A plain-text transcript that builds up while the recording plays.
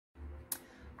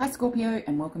Hi Scorpio,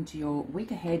 and welcome to your week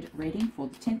ahead reading for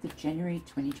the 10th of January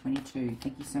 2022.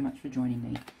 Thank you so much for joining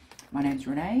me. My name's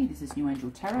Renee, this is New Angel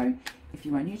Tarot. If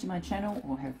you are new to my channel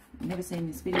or have never seen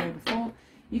this video before,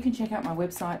 you can check out my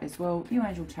website as well,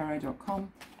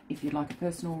 newangeltarot.com. If you'd like a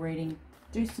personal reading,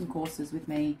 do some courses with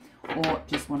me, or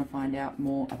just want to find out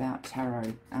more about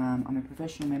tarot. I'm a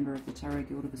professional member of the Tarot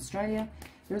Guild of Australia.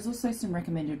 There is also some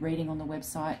recommended reading on the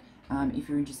website if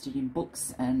you're interested in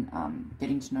books and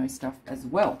getting to know stuff as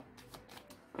well.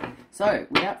 So,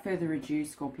 without further ado,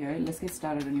 Scorpio, let's get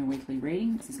started on your weekly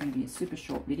reading. This is going to be a super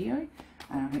short video,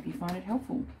 and I hope you find it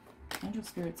helpful. Angel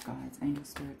Spirits Guides, Angel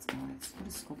Spirits Guides. What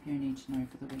does Scorpio need to know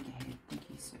for the week ahead? Thank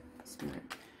you,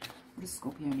 Spirit. What does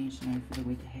Scorpio need to know for the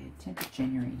week ahead? 10th of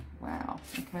January. Wow.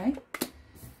 Okay.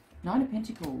 Nine of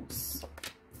Pentacles.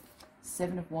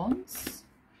 Seven of Wands.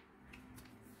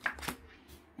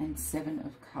 And Seven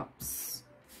of Cups.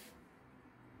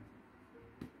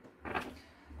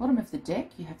 Bottom of the deck,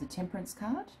 you have the Temperance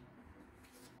card.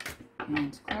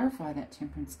 And to clarify that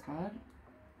Temperance card,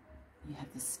 you have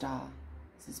the Star.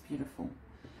 This is beautiful.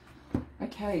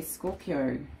 Okay,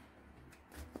 Scorpio.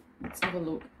 Let's have a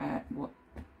look at what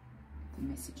the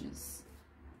messages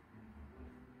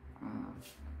are.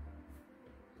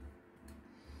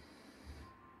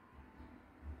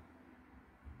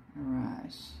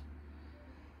 Alright.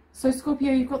 So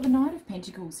Scorpio, you've got the Knight of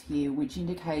Pentacles here, which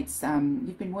indicates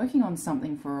you've been working on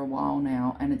something for a while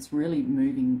now, and it's really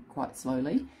moving quite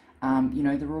slowly. You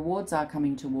know, the rewards are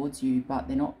coming towards you, but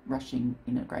they're not rushing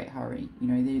in a great hurry. You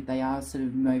know, they are sort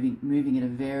of moving at a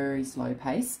very slow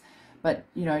pace. But,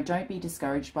 you know, don't be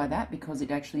discouraged by that, because it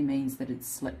actually means that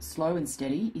it's slow and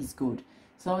steady is good.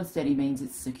 Slow and steady means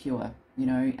it's secure. You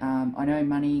know, I know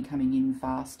money coming in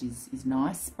fast is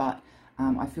nice, but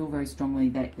I feel very strongly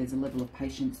that there's a level of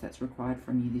patience that's required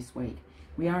from you this week.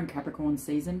 We are in Capricorn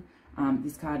season.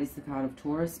 This card is the card of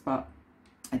Taurus, but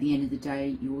at the end of the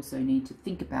day, you also need to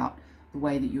think about the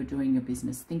way that you're doing your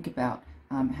business. Think about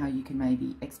how you can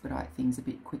maybe expedite things a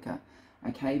bit quicker,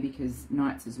 okay? Because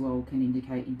Knights as well can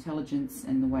indicate intelligence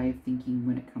and the way of thinking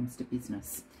when it comes to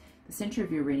business. The center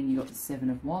of your reading, you got the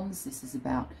Seven of Wands. This is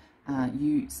about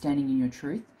you standing in your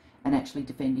truth and actually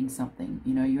defending something.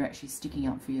 You know, you're actually sticking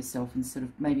up for yourself and sort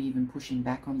of maybe even pushing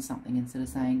back on something instead of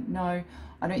saying, no,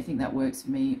 I don't think that works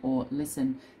for me, or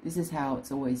listen, this is how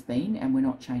it's always been and we're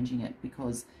not changing it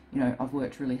because, you know, I've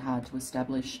worked really hard to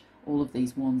establish all of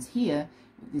these wands here,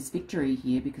 this victory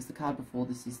here, because the card before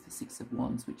this is the Six of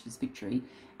Wands, which is victory,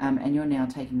 and you're now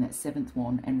taking that seventh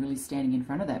wand and really standing in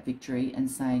front of that victory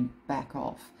and saying, back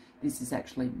off, this is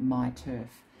actually my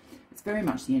turf. It's very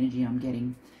much the energy I'm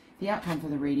getting. The outcome for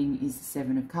the reading is the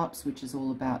Seven of Cups, which is all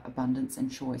about abundance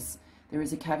and choice. There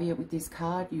is a caveat with this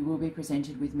card. You will be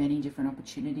presented with many different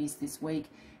opportunities this week.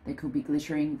 They could be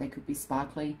glittering, they could be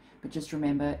sparkly, but just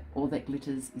remember, all that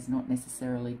glitters is not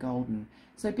necessarily golden.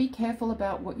 So be careful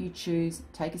about what you choose.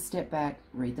 Take a step back,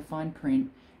 read the fine print,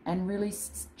 and really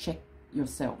check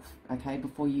yourself, okay,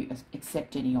 before you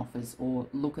accept any offers or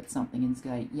look at something and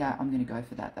say, yeah, I'm going to go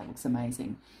for that. That looks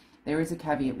amazing. There is a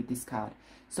caveat with this card.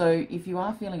 So if you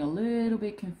are feeling a little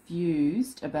bit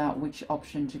confused about which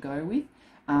option to go with,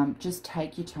 just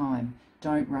take your time.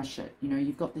 Don't rush it. You know,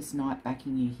 you've got this Knight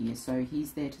backing you here, so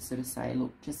he's there to sort of say,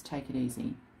 look, just take it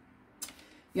easy.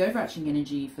 The overarching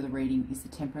energy for the reading is the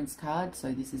Temperance card.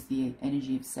 So this is the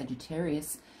energy of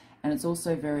Sagittarius, and it's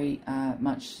also very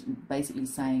much basically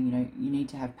saying, you know, you need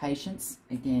to have patience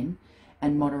again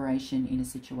and moderation in a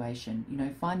situation. You know,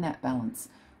 find that balance.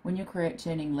 When you're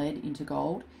turning lead into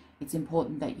gold, it's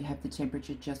important that you have the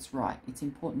temperature just right. It's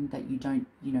important that you don't,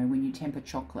 you know, when you temper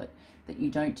chocolate, that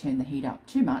you don't turn the heat up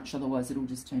too much, otherwise it'll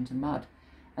just turn to mud.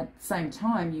 At the same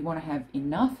time, you want to have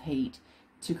enough heat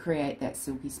to create that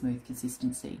silky smooth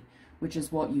consistency, which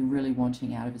is what you're really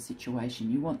wanting out of a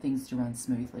situation. You want things to run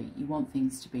smoothly. You want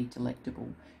things to be delectable.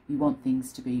 You want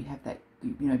things to have that,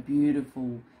 you know,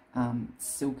 beautiful,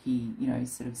 silky, you know,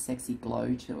 sort of sexy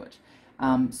glow to it.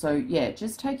 So yeah,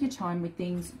 just take your time with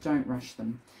things, don't rush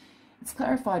them. It's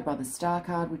clarified by the Star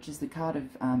card, which is the card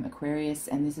of Aquarius,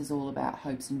 and this is all about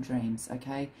hopes and dreams,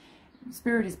 okay?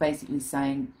 Spirit is basically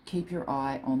saying, keep your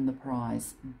eye on the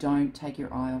prize. Don't take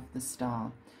your eye off the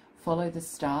star. Follow the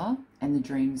star, and the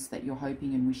dreams that you're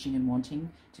hoping and wishing and wanting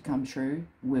to come true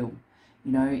will.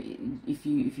 You know, if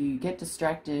you get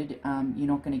distracted, you're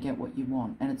not going to get what you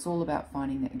want. And it's all about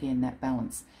finding, again, that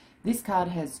balance. This card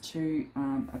has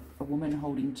a woman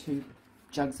holding two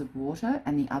jugs of water,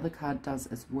 and the other card does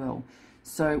as well.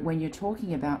 So when you're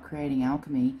talking about creating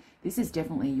alchemy, this is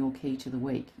definitely your key to the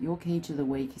week. Your key to the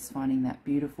week is finding that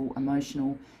beautiful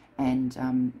emotional and,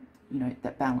 you know,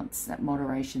 that balance, that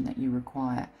moderation that you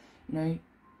require. You know,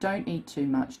 Don't eat too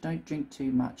much, don't drink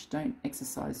too much, don't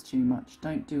exercise too much,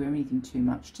 don't do anything too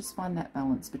much. Just find that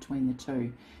balance between the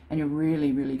two, and you're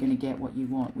really, really going to get what you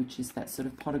want, which is that sort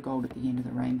of pot of gold at the end of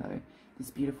the rainbow, this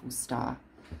beautiful star.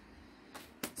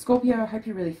 Scorpio, I hope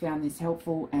you really found this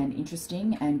helpful and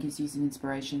interesting and gives you some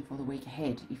inspiration for the week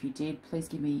ahead. If you did, please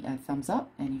give me a thumbs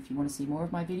up, and if you want to see more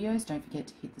of my videos, don't forget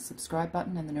to hit the subscribe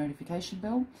button and the notification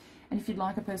bell. And if you'd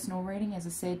like a personal reading, as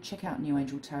I said, check out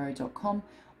newangeltarot.com.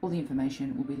 All the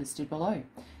information will be listed below.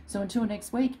 So until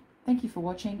next week, thank you for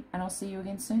watching, and I'll see you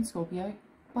again soon, Scorpio.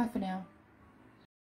 Bye for now.